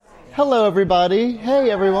Hello, everybody. Hey,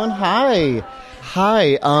 everyone. Hi.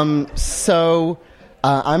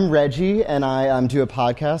 I'm Reggie, and I do a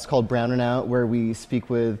podcast called Brown and Out, where we speak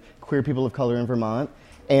with queer people of color in Vermont.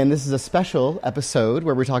 And this is a special episode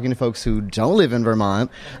where we're talking to folks who don't live in Vermont.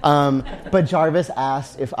 But Jarvis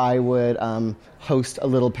asked if I would host a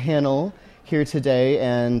little panel here today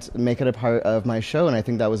and make it a part of my show, and I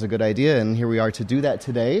think that was a good idea, and here we are to do that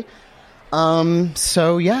today.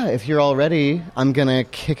 If you're all ready, I'm gonna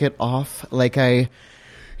kick it off like I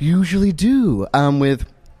usually do, with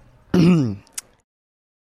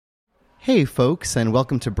Hey folks, and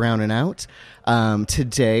welcome to Brown and Out.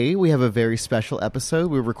 Today we have a very special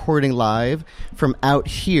episode. We're recording live from Out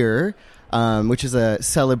Here, which is a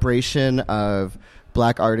celebration of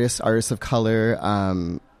Black artists of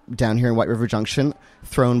color, down here in White River Junction,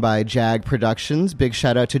 thrown by JAG Productions. Big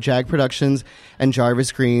shout out to JAG Productions and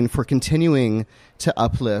Jarvis Green for continuing to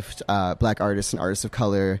uplift Black artists and artists of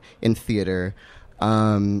color in theater.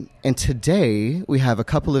 And today we have a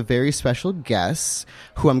couple of very special guests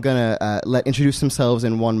who I'm going to let introduce themselves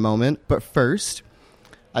in one moment. But first,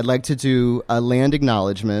 I'd like to do a land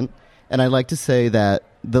acknowledgement, and I'd like to say that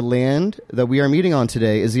the land that we are meeting on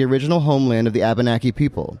today is the original homeland of the Abenaki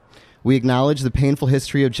people. We acknowledge the painful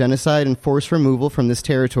history of genocide and forced removal from this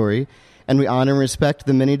territory, and we honor and respect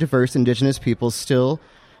the many diverse indigenous peoples still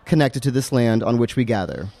connected to this land on which we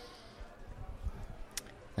gather.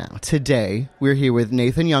 Now, today, we're here with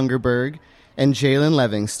Nathan Youngerberg and Jalen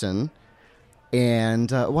Livingston. And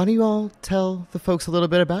why don't you all tell the folks a little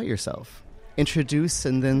bit about yourself? Introduce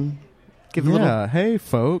and then give a little... Yeah, hey,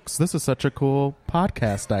 folks. This is such a cool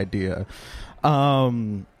podcast idea.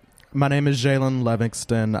 My name is Jalen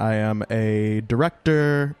Livingston. I am a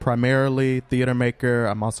director, primarily theater maker.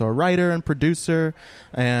 I'm also a writer and producer,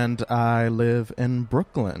 and I live in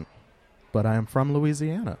Brooklyn, but I am from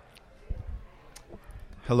Louisiana.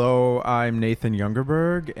 Hello, I'm Nathan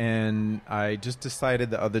Youngerberg, and I just decided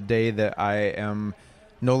the other day that I am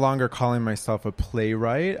no longer calling myself a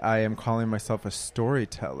playwright. I am calling myself a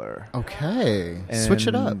storyteller. Okay. And switch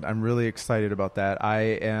it up. I'm really excited about that. I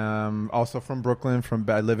am also from Brooklyn.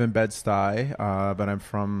 I live in Bed-Stuy, but I'm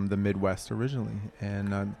from the Midwest originally.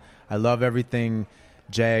 And I love everything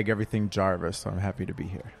JAG, everything Jarvis, so I'm happy to be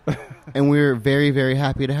here. And we're very, very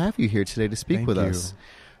happy to have you here today to speak Thank with you. us.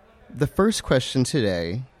 The first question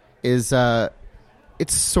today is,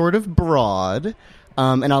 it's sort of broad,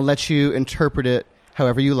 and I'll let you interpret it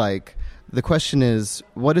however you like. The question is,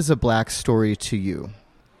 what is a Black story to you?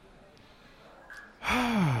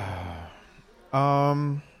 I'd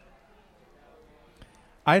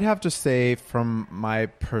have to say, from my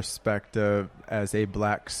perspective as a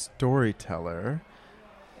Black storyteller,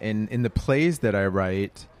 in the plays that I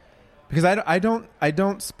write, because I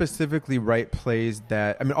don't specifically write plays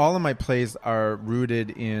that, I mean, all of my plays are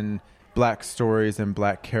rooted in Black stories and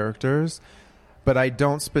Black characters, but I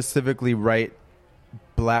don't specifically write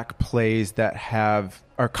Black plays that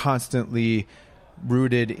are constantly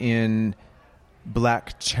rooted in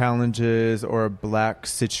Black challenges or Black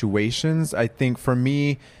situations. I think for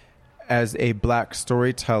me, as a Black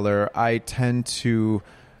storyteller, I tend to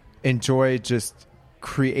enjoy just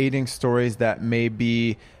creating stories that may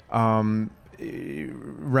be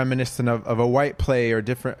reminiscent of a white play or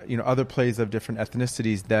different, other plays of different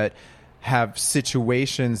ethnicities that have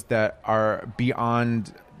situations that are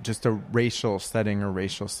beyond just a racial setting or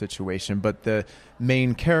racial situation, but the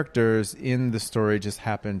main characters in the story just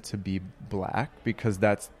happen to be Black, because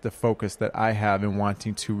that's the focus that I have in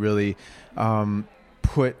wanting to really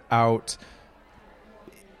put out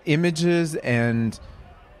images and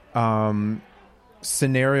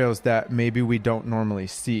scenarios that maybe we don't normally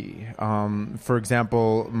see. For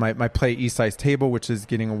example, my play East Side's Table, which is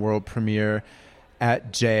getting a world premiere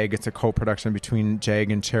at JAG. It's a co-production between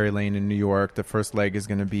JAG and Cherry Lane in New York. The first leg is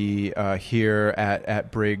going to be here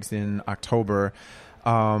at Briggs in October.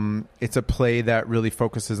 It's a play that really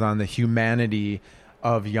focuses on the humanity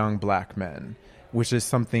of young Black men, which is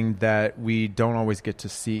something that we don't always get to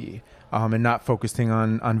see, and not focusing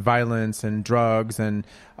on violence and drugs and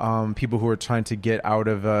people who are trying to get out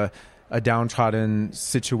of a downtrodden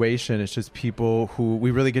situation. It's just people who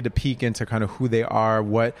we really get to peek into kind of who they are,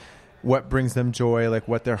 what brings them joy, like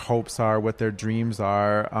what their hopes are, what their dreams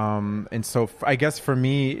are. And so I guess for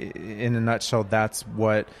me, in a nutshell, that's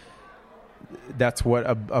what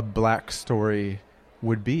a Black story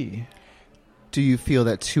would be. Do you feel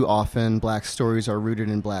that too often Black stories are rooted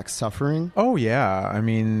in Black suffering? Oh, yeah. I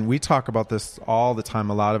mean, we talk about this all the time,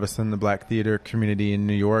 a lot of us in the Black theater community in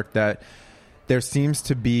New York, that there seems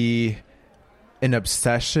to be an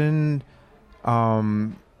obsession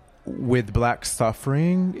with black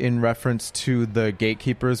suffering in reference to the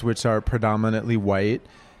gatekeepers, which are predominantly white.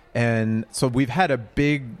 And so we've had a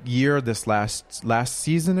big year this last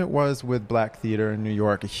season. It was with Black theater in New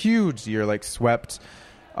York, a huge year, like swept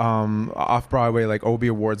off Broadway, like Obie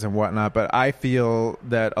Awards and whatnot. But I feel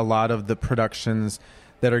that a lot of the productions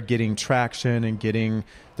that are getting traction and getting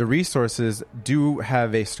the resources do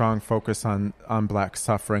have a strong focus on black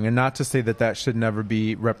suffering. And not to say that that should never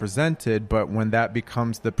be represented, but when that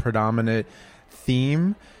becomes the predominant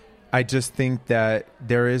theme, I just think that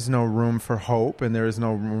there is no room for hope, and there is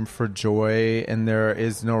no room for joy, and there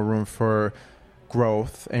is no room for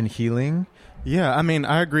growth and healing. Yeah, I mean,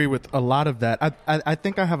 I agree with a lot of that. I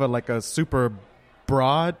think I have a super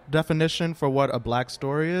broad definition for what a black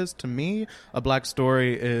story is. To me, a black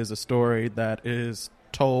story is a story that is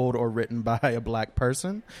told or written by a black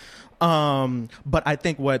person. But I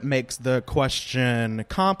think what makes the question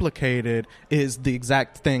complicated is the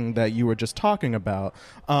exact thing that you were just talking about.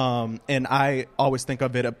 And I always think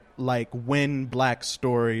of it like when black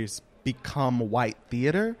stories become white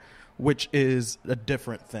theater, which is a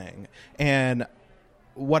different thing. And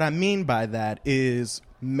what I mean by that is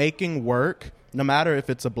making work, no matter if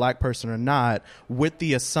it's a black person or not, with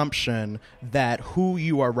the assumption that who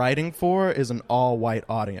you are writing for is an all-white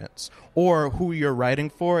audience, or who you're writing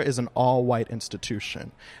for is an all-white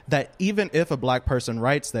institution. That even if a black person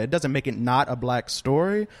writes that, it doesn't make it not a black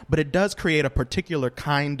story, but it does create a particular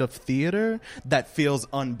kind of theater that feels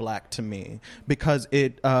un-black to me, because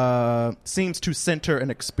it seems to center an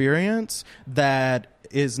experience that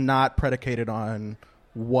is not predicated on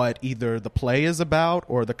what either the play is about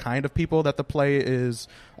or the kind of people that the play is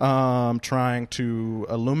trying to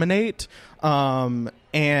illuminate.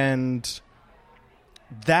 And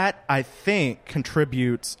that, I think,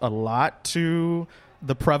 contributes a lot to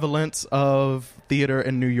the prevalence of theater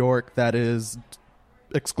in New York that is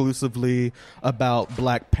exclusively about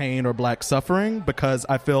black pain or black suffering, because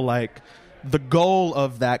I feel like the goal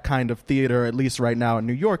of that kind of theater, at least right now in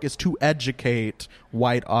New York, is to educate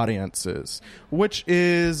white audiences, which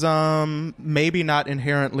is maybe not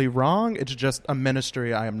inherently wrong. It's just a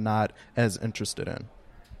ministry I am not as interested in.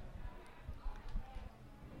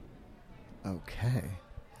 Okay.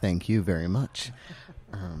 Thank you very much.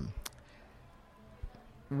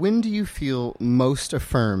 When do you feel most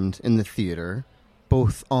affirmed in the theater,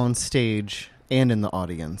 both on stage and in the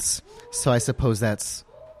audience? So I suppose that's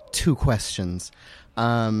 2 questions.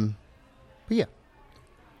 But yeah.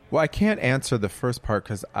 Well, I can't answer the first part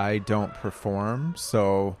because I don't perform,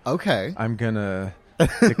 so okay, I'm going to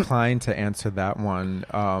decline to answer that one.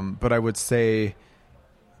 But I would say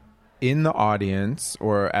in the audience,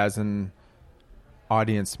 or as an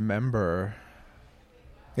audience member,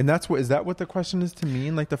 and is that what the question is to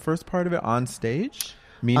mean? Like the first part of it, on stage?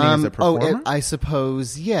 Meaning as a performer? I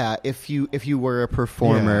suppose, yeah. If you were a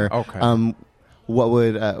performer, yeah, okay.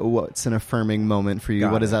 What's an affirming moment for you?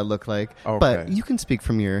 Got what does it. that look like? Okay. But you can speak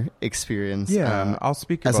from your experience. Yeah, I'll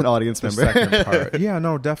speak as about an audience the member. second part. Yeah,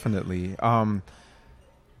 no, definitely.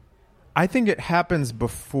 I think it happens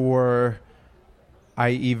before I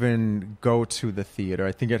even go to the theater.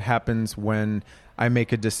 I think it happens when I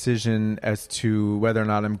make a decision as to whether or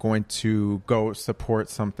not I'm going to go support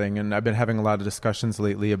something. And I've been having a lot of discussions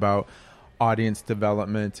lately about audience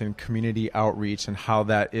development and community outreach, and how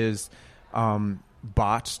that is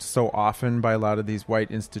botched so often by a lot of these white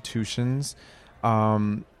institutions.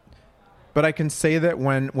 But I can say that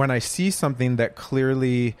when I see something that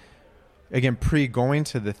clearly, again, pre-going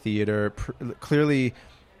to the theater, clearly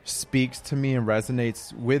speaks to me and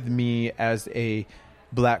resonates with me as a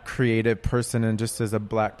black creative person, and just as a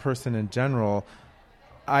black person in general,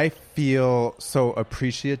 I feel so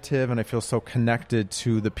appreciative and I feel so connected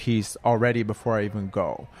to the piece already before I even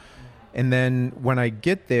go. And then when I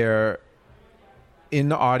get there in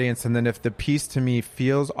the audience, and then if the piece to me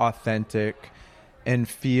feels authentic and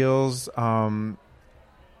feels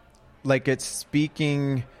like it's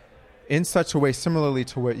speaking in such a way, similarly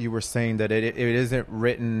to what you were saying, that it isn't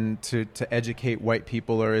written to educate white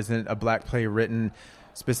people, or isn't a black play written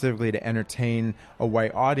specifically to entertain a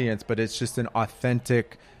white audience, but it's just an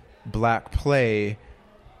authentic black play,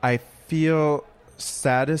 I feel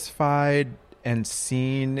satisfied and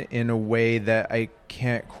seen in a way that I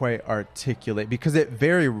can't quite articulate, because it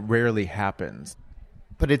very rarely happens.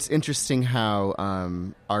 But it's interesting how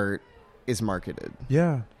art is marketed.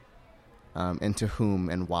 Yeah. And to whom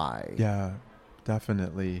and why. Yeah,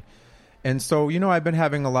 definitely. And so, I've been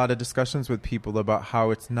having a lot of discussions with people about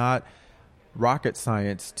how it's not rocket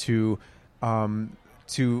science to make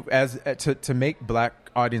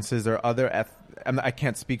black audiences or other I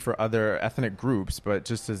can't speak for other ethnic groups, but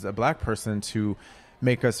just as a black person, to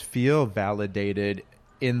make us feel validated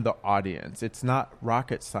in the audience. It's not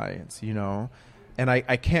rocket science, you know? And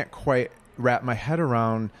I can't quite wrap my head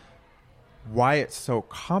around why it's so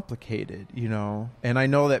complicated, you know? And I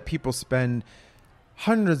know that people spend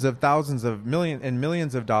hundreds of thousands of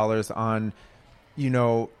millions of dollars on, you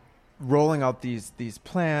know, rolling out these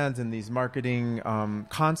plans and these marketing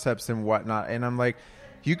concepts and whatnot. And I'm like,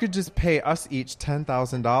 you could just pay us each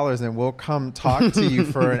 $10,000 and we'll come talk to you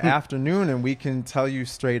for an afternoon and we can tell you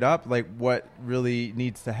straight up like what really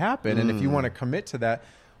needs to happen. And if you want to commit to that,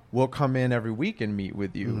 we'll come in every week and meet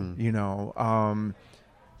with you, you know?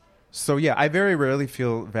 So yeah, I very rarely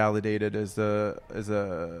feel validated as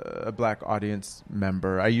a Black audience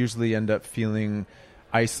member. I usually end up feeling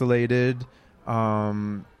isolated,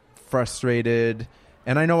 frustrated.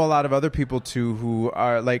 And I know a lot of other people too who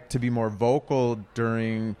are like to be more vocal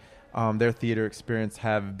during their theater experience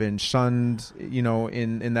have been shunned, you know,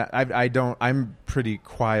 in that I'm pretty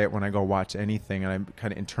quiet when I go watch anything and I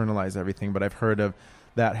kind of internalize everything, but I've heard of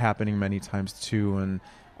that happening many times too.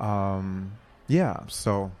 And yeah,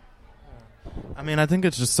 so. I mean, I think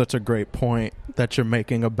it's just such a great point that you're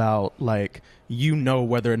making about, like, you know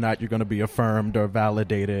whether or not you're going to be affirmed or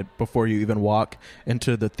validated before you even walk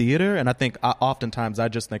into the theater. And I think oftentimes I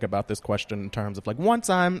just think about this question in terms of, like, once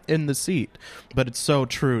I'm in the seat. But it's so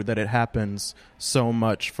true that it happens so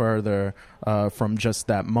much further from just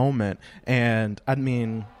that moment. And, I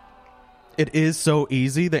mean, it is so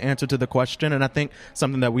easy, the answer to the question. And I think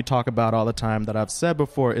something that we talk about all the time that I've said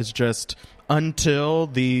before is just until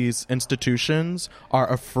these institutions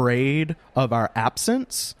are afraid of our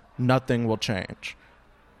absence, nothing will change.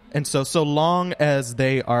 And so long as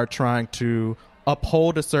they are trying to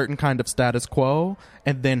uphold a certain kind of status quo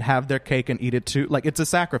and then have their cake and eat it too, like, it's a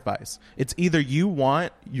sacrifice. It's either you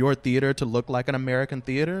want your theater to look like an American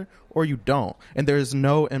theater or you don't, and there's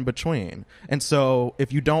no in between. And so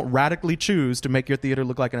if you don't radically choose to make your theater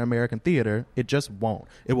look like an American theater, it just won't.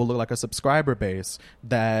 It will look like a subscriber base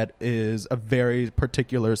that is a very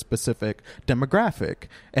particular specific demographic.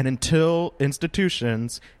 And until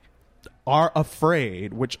institutions are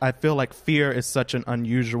afraid, which I feel like fear is such an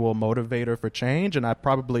unusual motivator for change, and I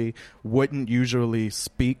probably wouldn't usually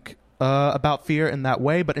speak about fear in that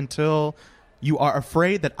way, but until you are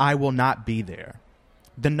afraid that I will not be there,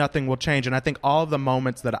 then nothing will change. And I think all of the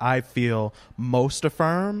moments that I feel most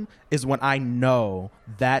affirm is when I know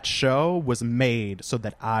that show was made so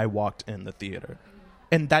that I walked in the theater.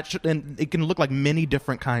 And and it can look like many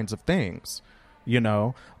different kinds of things, you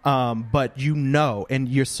know, but you know, and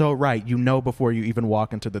you're so right, you know before you even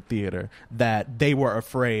walk into the theater that they were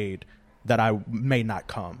afraid that I may not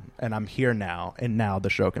come, and I'm here now, and now the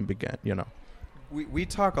show can begin, you know. We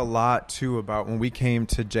talk a lot too about when we came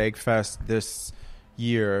to JAGFest this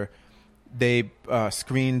year, they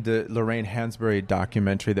screened the Lorraine Hansberry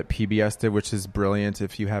documentary that PBS did, which is brilliant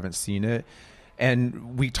if you haven't seen it.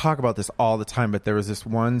 And we talk about this all the time, but there was this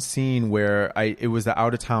one scene where it was the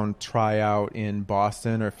out-of-town tryout in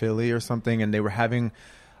Boston or Philly or something, and they were having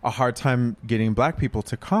a hard time getting Black people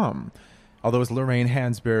to come. Although it was Lorraine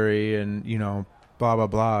Hansberry and, you know, blah, blah,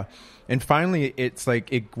 blah. And finally, it's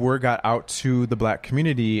like word got out to the Black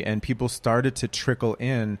community, and people started to trickle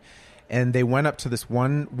in. And they went up to this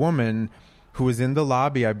one woman who was in the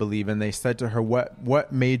lobby, I believe, and they said to her,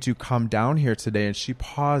 what made you come down here today? And she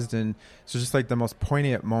paused, and it was just like the most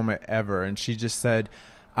poignant moment ever. And she just said,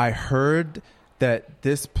 I heard that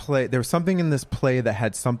this play, there was something in this play that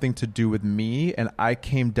had something to do with me, and I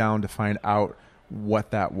came down to find out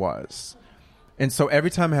what that was. And so every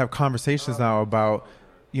time I have conversations now about,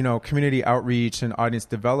 you know, community outreach and audience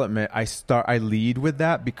development, I lead with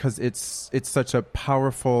that because it's such a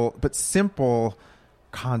powerful but simple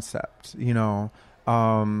concept, you know,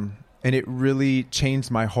 and it really changed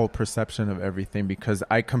my whole perception of everything because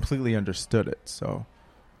I completely understood it. So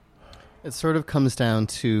it sort of comes down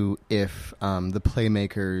to if the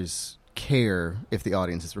playmakers care if the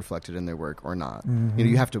audience is reflected in their work or not. Mm-hmm. You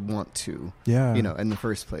know, you have to want to, you know, in the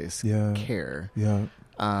first place, care. Yeah.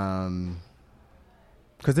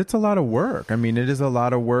 Because it's a lot of work. I mean, it is a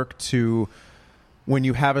lot of work to, when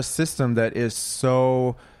you have a system that is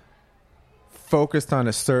so focused on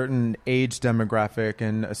a certain age demographic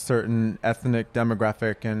and a certain ethnic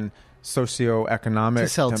demographic and socioeconomic to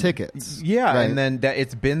sell tickets. Yeah, right? And then that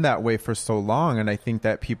it's been that way for so long, and I think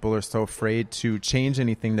that people are so afraid to change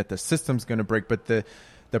anything that the system's going to break. But the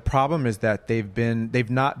problem is that they've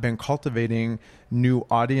not been cultivating new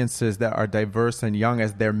audiences that are diverse and young,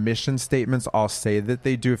 as their mission statements all say that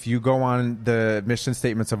they do. If you go on the mission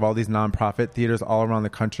statements of all these nonprofit theaters all around the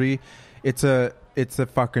country, it's a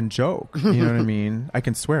fucking joke. You know what I mean? I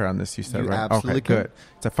can swear on this, you said, you right? Absolutely okay, can. good.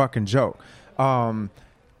 It's a fucking joke.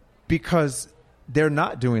 because they're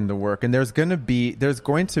not doing the work, and there's going to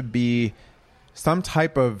be some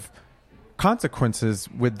type of consequences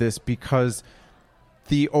with this, because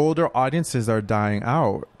the older audiences are dying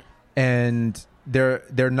out, and there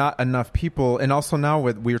are not enough people. And also now,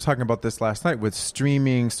 we were talking about this last night with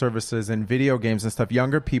streaming services and video games and stuff,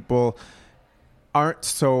 younger people aren't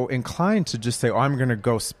so inclined to just say, oh, I'm going to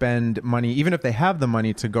go spend money, even if they have the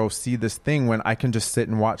money to go see this thing, when I can just sit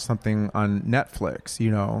and watch something on Netflix,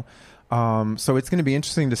 you know? So it's going to be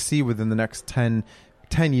interesting to see within the next 10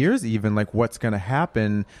 years even, like, what's going to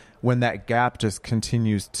happen when that gap just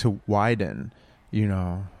continues to widen, you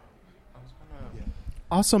know?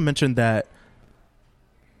 Also mentioned that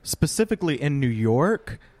specifically in New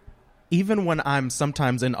York, even when I'm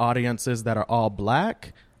sometimes in audiences that are all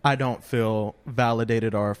black, I don't feel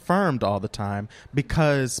validated or affirmed all the time,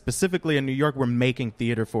 because specifically in New York, we're making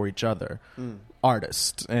theater for each other.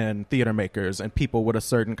 Artists and theater makers and people with a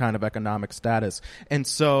certain kind of economic status. And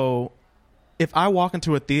so if I walk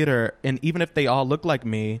into a theater, and even if they all look like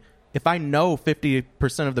me, if I know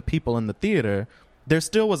 50% of the people in the theater, there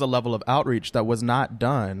still was a level of outreach that was not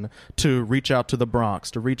done to reach out to the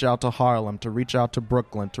Bronx, to reach out to Harlem, to reach out to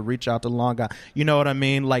Brooklyn, to reach out to Long Island. You know what I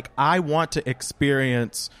mean? Like, I want to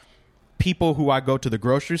experience people who I go to the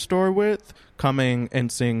grocery store with coming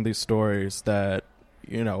and seeing these stories that,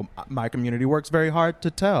 you know, my community works very hard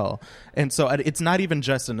to tell. And so it's not even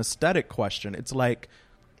just an aesthetic question. It's like,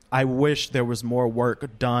 I wish there was more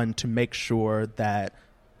work done to make sure that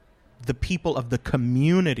the people of the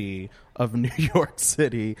community of New York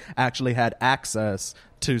City actually had access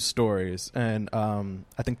to stories. And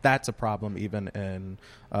I think that's a problem even in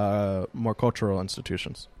more cultural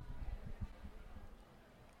institutions.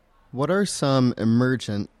 What are some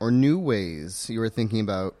emergent or new ways you are thinking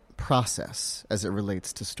about process as it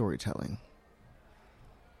relates to storytelling?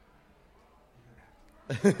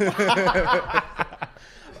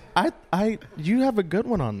 You have a good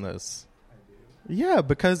one on this. Yeah,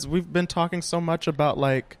 because we've been talking so much about,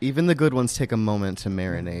 like, even the good ones take a moment to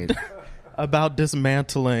marinate. about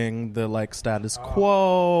dismantling the, like, status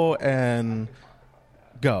quo and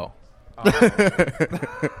go.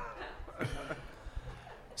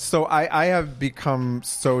 So I have become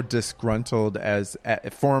so disgruntled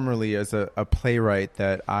formerly as a playwright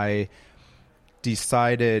that I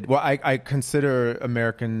decided, well, I consider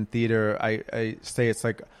American theater, I say it's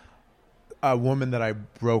like a woman that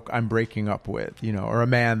I'm breaking up with, you know, or a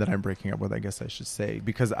man that I'm breaking up with, I guess I should say,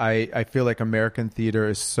 because I feel like American theater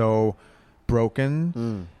is so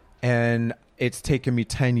broken. And it's taken me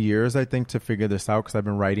 10 years, I think, to figure this out, because I've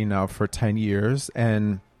been writing now for 10 years.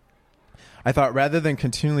 And I thought, rather than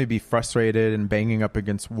continually be frustrated and banging up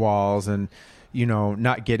against walls and, you know,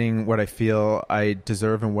 not getting what I feel I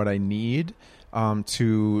deserve and what I need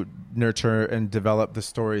to nurture and develop the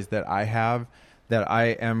stories that I have, that I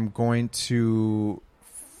am going to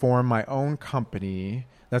form my own company.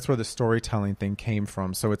 That's where the storytelling thing came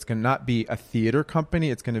from. So it's going to not be a theater company.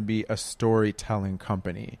 It's going to be a storytelling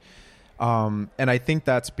company. And I think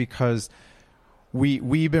that's because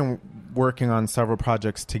we've been working on several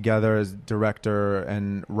projects together as director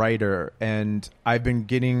and writer, and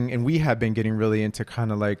we have been getting really into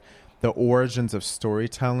kind of like the origins of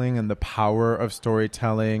storytelling and the power of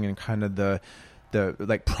storytelling and kind of the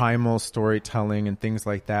like primal storytelling and things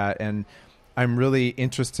like that. And I'm really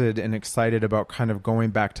interested and excited about kind of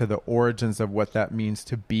going back to the origins of what that means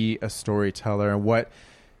to be a storyteller, and what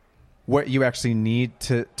you actually need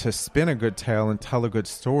to spin a good tale and tell a good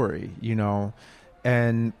story, you know.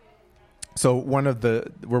 And so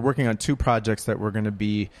we're working on two projects that we're going to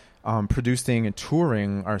be producing and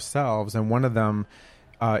touring ourselves. And one of them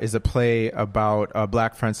is a play about a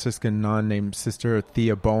Black Franciscan nun named Sister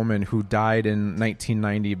Thea Bowman, who died in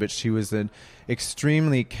 1990, but she was an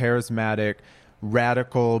extremely charismatic,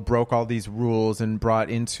 radical, broke all these rules and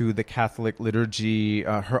brought into the Catholic liturgy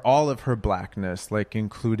all of her blackness, like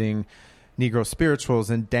including Negro spirituals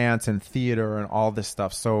and dance and theater and all this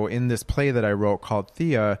stuff. So in this play that I wrote called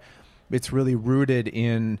Thea, it's really rooted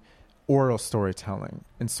in oral storytelling.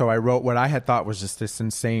 And so I wrote what I had thought was just this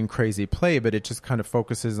insane, crazy play, but it just kind of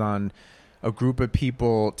focuses on a group of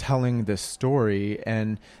people telling this story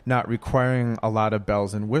and not requiring a lot of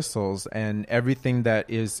bells and whistles. And everything that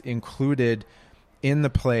is included in the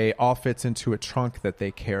play all fits into a trunk that they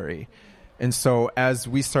carry. And so as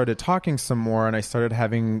we started talking some more and I started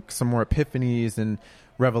having some more epiphanies and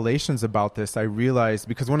revelations about this, I realized,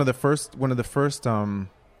 because one of the first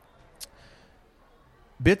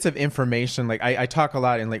bits of information, like I talk a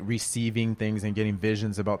lot in like receiving things and getting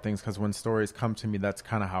visions about things, because when stories come to me, that's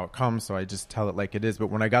kind of how it comes. So I just tell it like it is. But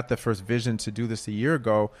when I got the first vision to do this a year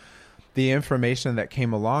ago, the information that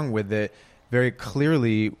came along with it very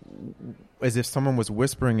clearly, as if someone was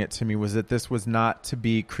whispering it to me, was that this was not to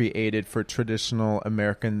be created for traditional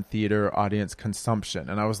American theater audience consumption.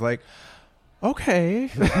 And I was like, okay,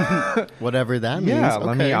 whatever that means. Yeah,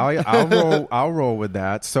 okay. I'll roll with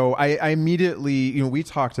that. So I immediately, we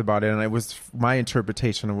talked about it, and it was my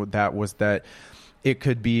interpretation of that was that it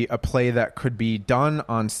could be a play that could be done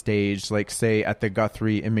on stage, like say at the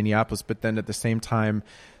Guthrie in Minneapolis, but then at the same time,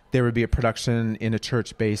 there would be a production in a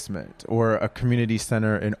church basement or a community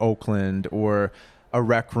center in Oakland or a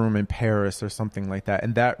rec room in Paris or something like that.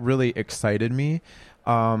 And that really excited me.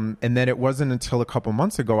 And then it wasn't until a couple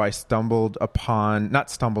months ago I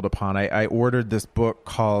I ordered this book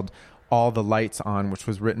called All the Lights On, which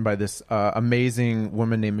was written by this amazing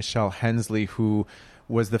woman named Michelle Hensley, who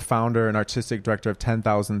was the founder and artistic director of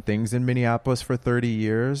 10,000 Things in Minneapolis for 30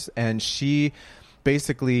 years. And she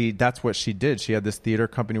basically, that's what she did. She had this theater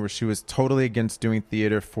company where she was totally against doing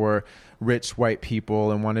theater for rich white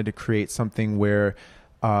people and wanted to create something where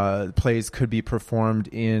plays could be performed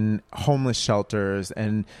in homeless shelters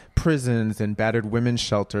and prisons and battered women's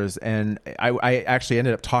shelters. And I actually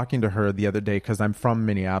ended up talking to her the other day because I'm from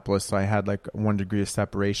Minneapolis, so I had like 1 degree of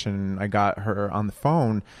separation. I got her on the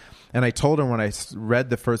phone, and I told her when I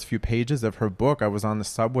read the first few pages of her book, I was on the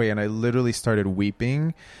subway and I literally started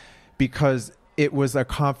weeping because it was a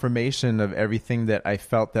confirmation of everything that I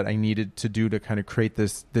felt that I needed to do to kind of create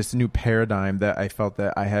this new paradigm that I felt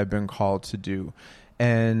that I had been called to do.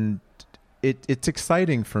 And it's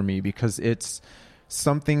exciting for me because it's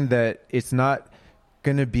something that it's not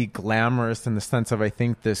going to be glamorous in the sense of, I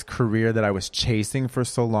think, this career that I was chasing for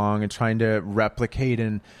so long and trying to replicate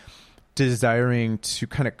and desiring to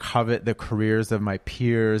kind of covet the careers of my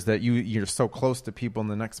peers, that you're so close to people and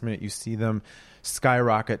the next minute you see them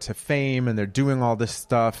skyrocket to fame and they're doing all this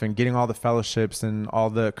stuff and getting all the fellowships and all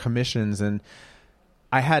the commissions. And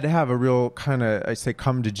I had to have a real kind of, I say,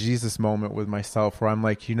 come to Jesus moment with myself where I'm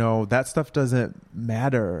like, that stuff doesn't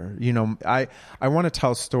matter. I want to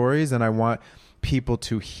tell stories and I want people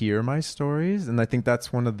to hear my stories. And I think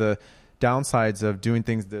that's one of the downsides of doing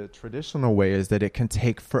things the traditional way, is that it can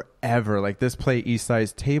take forever. Like this play, East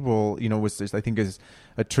Side's Table, which I think is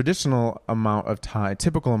a typical amount of time.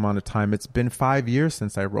 It's been 5 years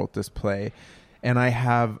since I wrote this play. And I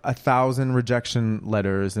have 1,000 rejection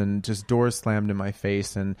letters and just doors slammed in my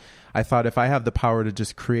face. And I thought, if I have the power to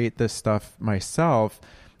just create this stuff myself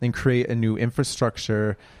and create a new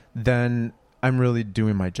infrastructure, then I'm really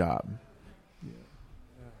doing my job.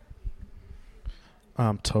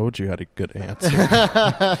 Told you had a good answer.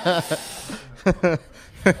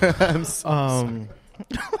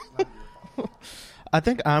 I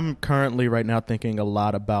think I'm currently right now thinking a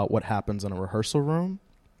lot about what happens in a rehearsal room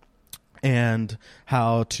and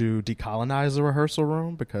how to decolonize a rehearsal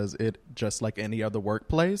room, because it, just like any other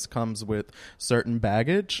workplace, comes with certain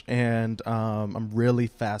baggage. And I'm really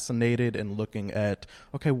fascinated in looking at,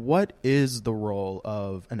 okay, what is the role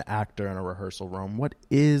of an actor in a rehearsal room? What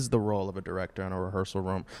is the role of a director in a rehearsal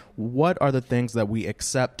room? What are the things that we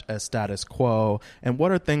accept as status quo, and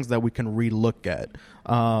what are things that we can relook at?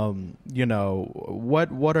 What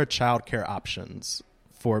are childcare options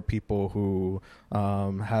for people who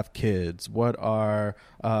have kids? What are,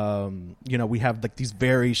 we have like these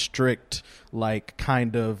very strict, like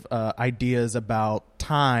kind of ideas about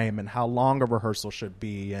time and how long a rehearsal should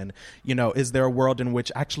be. And, is there a world in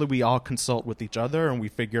which actually we all consult with each other and we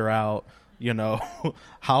figure out,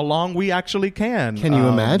 how long we actually can. Can you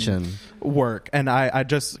imagine? Work. And I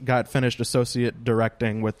just got finished associate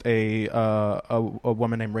directing with a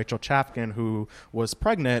woman named Rachel Chafkin, who was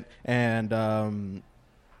pregnant, and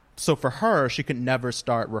so for her, she could never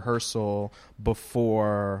start rehearsal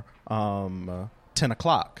before 10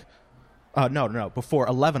 o'clock. Before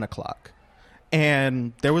 11 o'clock.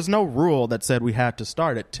 And there was no rule that said we had to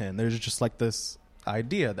start at 10. There's just like this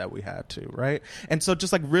idea that we had to, right? And so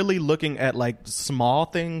just like really looking at like small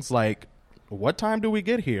things like, what time do we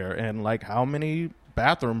get here? And like, how many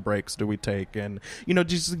bathroom breaks do we take? And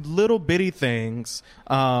just little bitty things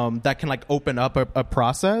that can like open up a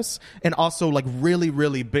process. And also like really,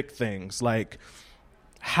 really big things like,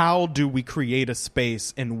 how do we create a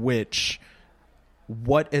space in which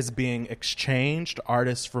what is being exchanged,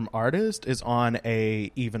 artist from artist, is on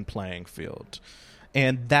a even playing field?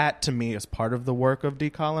 And that, to me, is part of the work of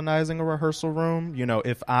decolonizing a rehearsal room.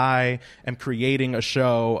 If I am creating a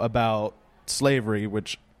show about slavery,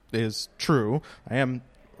 which is true, I am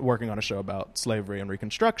working on a show about slavery and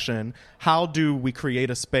Reconstruction, how do we create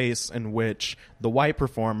a space in which the white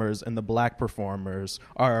performers and the black performers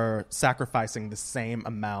are sacrificing the same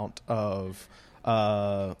amount of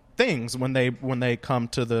things when they come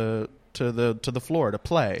to the to the floor to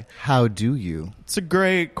play? How do you? It's a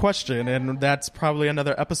great question, and that's probably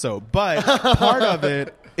another episode. But part of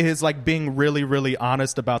it is like being really, really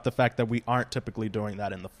honest about the fact that we aren't typically doing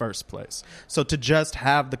that in the first place. So to just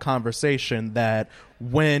have the conversation that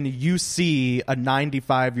when you see a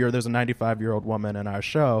 95-year, there's a 95-year-old woman in our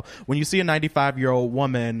show, when you see a 95-year-old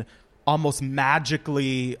woman almost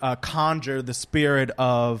magically conjure the spirit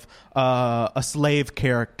of a slave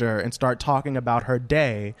character and start talking about her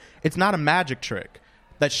day, it's not a magic trick.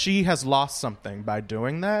 That she has lost something by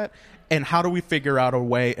doing that. And how do we figure out a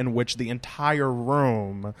way in which the entire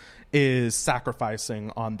room is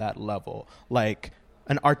sacrificing on that level? Like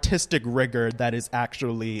an artistic rigor that is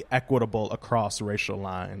actually equitable across racial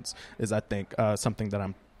lines is, I think, something that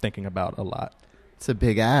I'm thinking about a lot. It's a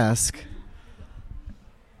big ask.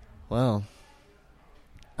 Well,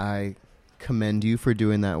 I commend you for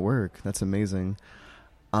doing that work. That's amazing.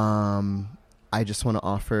 I just want to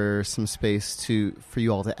offer some space for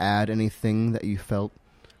you all to add anything that you felt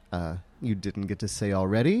you didn't get to say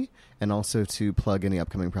already, and also to plug any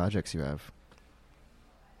upcoming projects you have.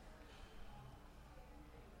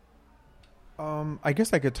 I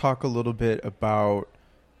guess I could talk a little bit about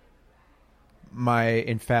my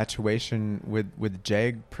infatuation with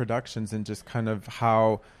JAG Productions and just kind of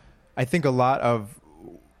how I think a lot of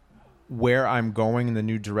where I'm going in the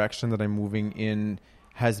new direction that I'm moving in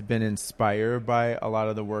has been inspired by a lot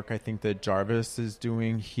of the work I think that Jarvis is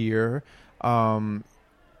doing here.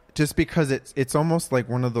 Just because it's almost like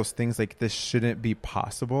one of those things like this shouldn't be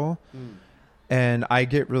possible. And I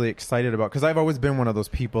get really excited about, because I've always been one of those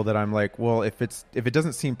people that I'm like, well, if it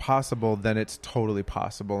doesn't seem possible, then it's totally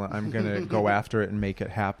possible, and I'm gonna go after it and make it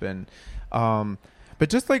happen. But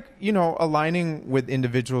just like, aligning with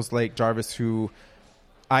individuals like Jarvis, who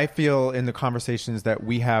I feel in the conversations that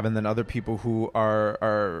we have, and then other people who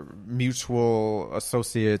are mutual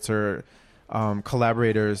associates or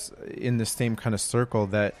collaborators in the same kind of circle,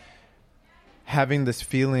 that having this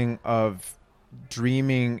feeling of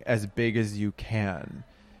dreaming as big as you can.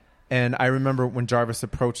 And I remember when Jarvis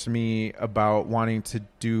approached me about wanting to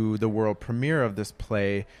do the world premiere of this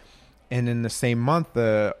play, and in the same month,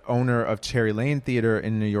 the owner of Cherry Lane Theater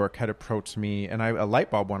in New York had approached me, and a light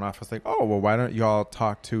bulb went off. I was like, oh, well, why don't y'all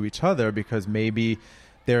talk to each other? Because maybe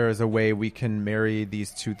there is a way we can marry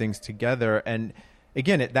these two things together. And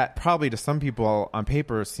again, that probably to some people on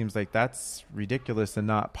paper seems like that's ridiculous and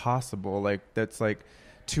not possible. Like that's like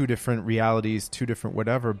two different realities, two different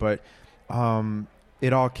whatever. But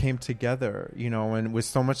it all came together, and with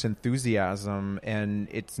so much enthusiasm, and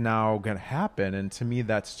it's now going to happen. And to me,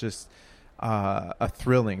 that's just a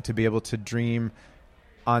thrilling to be able to dream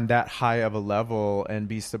on that high of a level and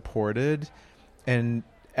be supported and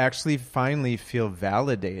actually finally feel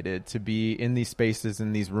validated to be in these spaces,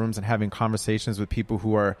 in these rooms, and having conversations with people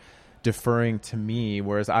who are deferring to me.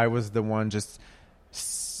 Whereas I was the one just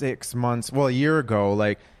a year ago,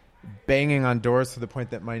 like banging on doors to the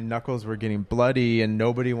point that my knuckles were getting bloody and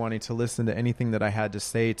nobody wanting to listen to anything that I had to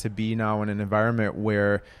say, to be now in an environment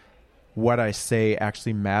where what I say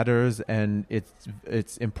actually matters and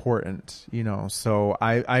it's important, So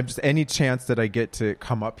I just, any chance that I get to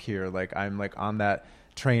come up here, like I'm like on that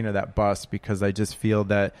train or that bus, because I just feel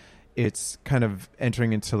that it's kind of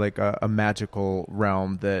entering into like a magical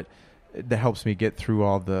realm that helps me get through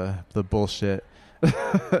all the bullshit.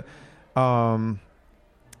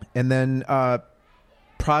 And then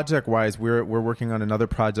project wise, we're working on another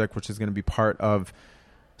project which is going to be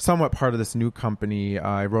somewhat part of this new company.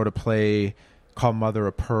 I wrote a play called Mother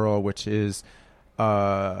of Pearl, which is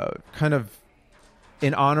kind of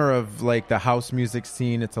in honor of like the house music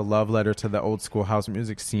scene. It's a love letter to the old school house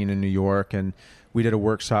music scene in New York, and we did a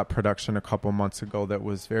workshop production a couple months ago that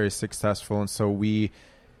was very successful. And so we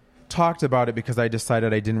talked about it because I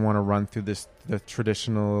decided I didn't want to run through the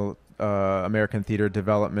traditional American theater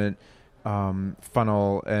development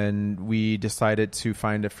funnel, and we decided to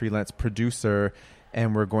find a freelance producer,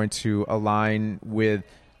 and we're going to align with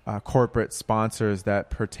corporate sponsors that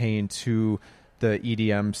pertain to the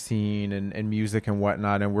EDM scene and music and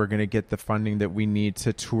whatnot, and we're going to get the funding that we need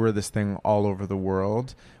to tour this thing all over the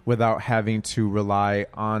world without having to rely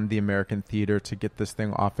on the American theater to get this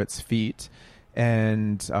thing off its feet.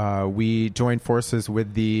 And we joined forces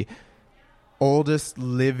with the oldest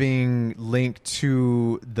living link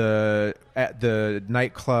to the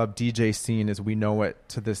nightclub DJ scene as we know it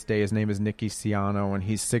to this day. His name is Nicky Ciano, and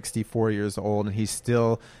he's 64 years old, and he's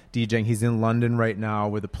still DJing. He's in London right now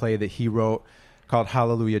with a play that he wrote called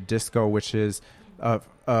Hallelujah Disco, which is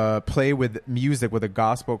a play with music with a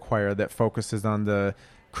gospel choir that focuses on the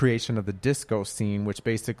creation of the disco scene, which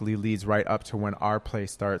basically leads right up to when our play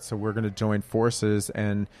starts. So we're going to join forces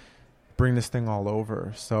and bring this thing all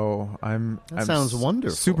over. So I'm sounds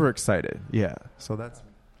wonderful. Super excited. Yeah. So that's.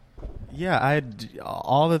 Yeah,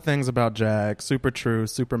 all the things about Jag, super true,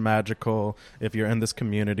 super magical. If you're in this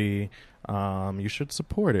community, you should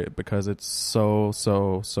support it because it's so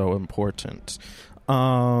important.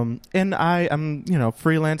 And I'm,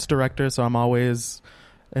 freelance director, so I'm always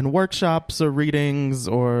in workshops or readings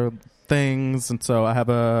or things, and so I have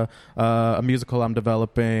a musical I'm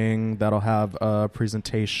developing that'll have a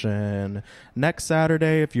presentation next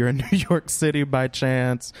Saturday if you're in New York City by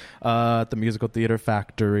chance, at the Musical Theater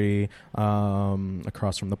Factory,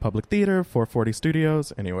 across from the Public Theater, 440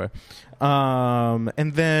 Studios. Anyway,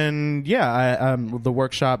 and then the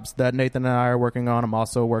workshops that Nathan and I are working on, I'm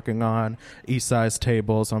also working on East Side's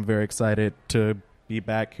Table, so I'm very excited to be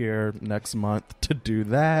back here next month to do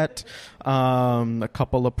that. A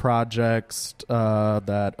couple of projects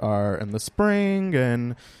that are in the spring,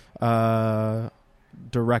 and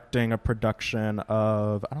directing a production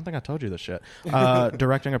of, I don't think I told you this yet,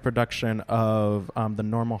 directing a production of The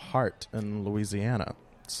Normal Heart in Louisiana.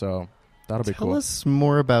 So that'll be cool. Tell us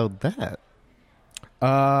more about that.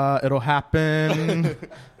 It'll happen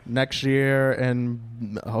next year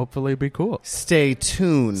and hopefully be cool. Stay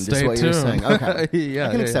tuned is what you're saying. Okay. Yeah,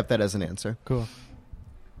 I can accept that as an answer. Cool.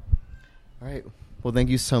 All right. Well, thank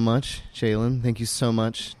you so much, Jalen. Thank you so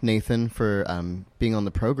much, Nathan, for being on the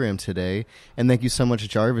program today. And thank you so much,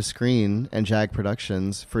 Jarvis Green and Jag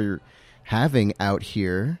Productions, for having Out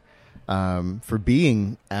Here, for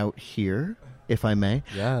being out here, if I may.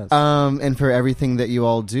 Yes. And for everything that you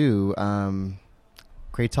all do.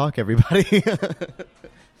 Great talk, everybody.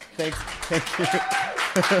 Thanks. Thank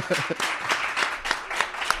you.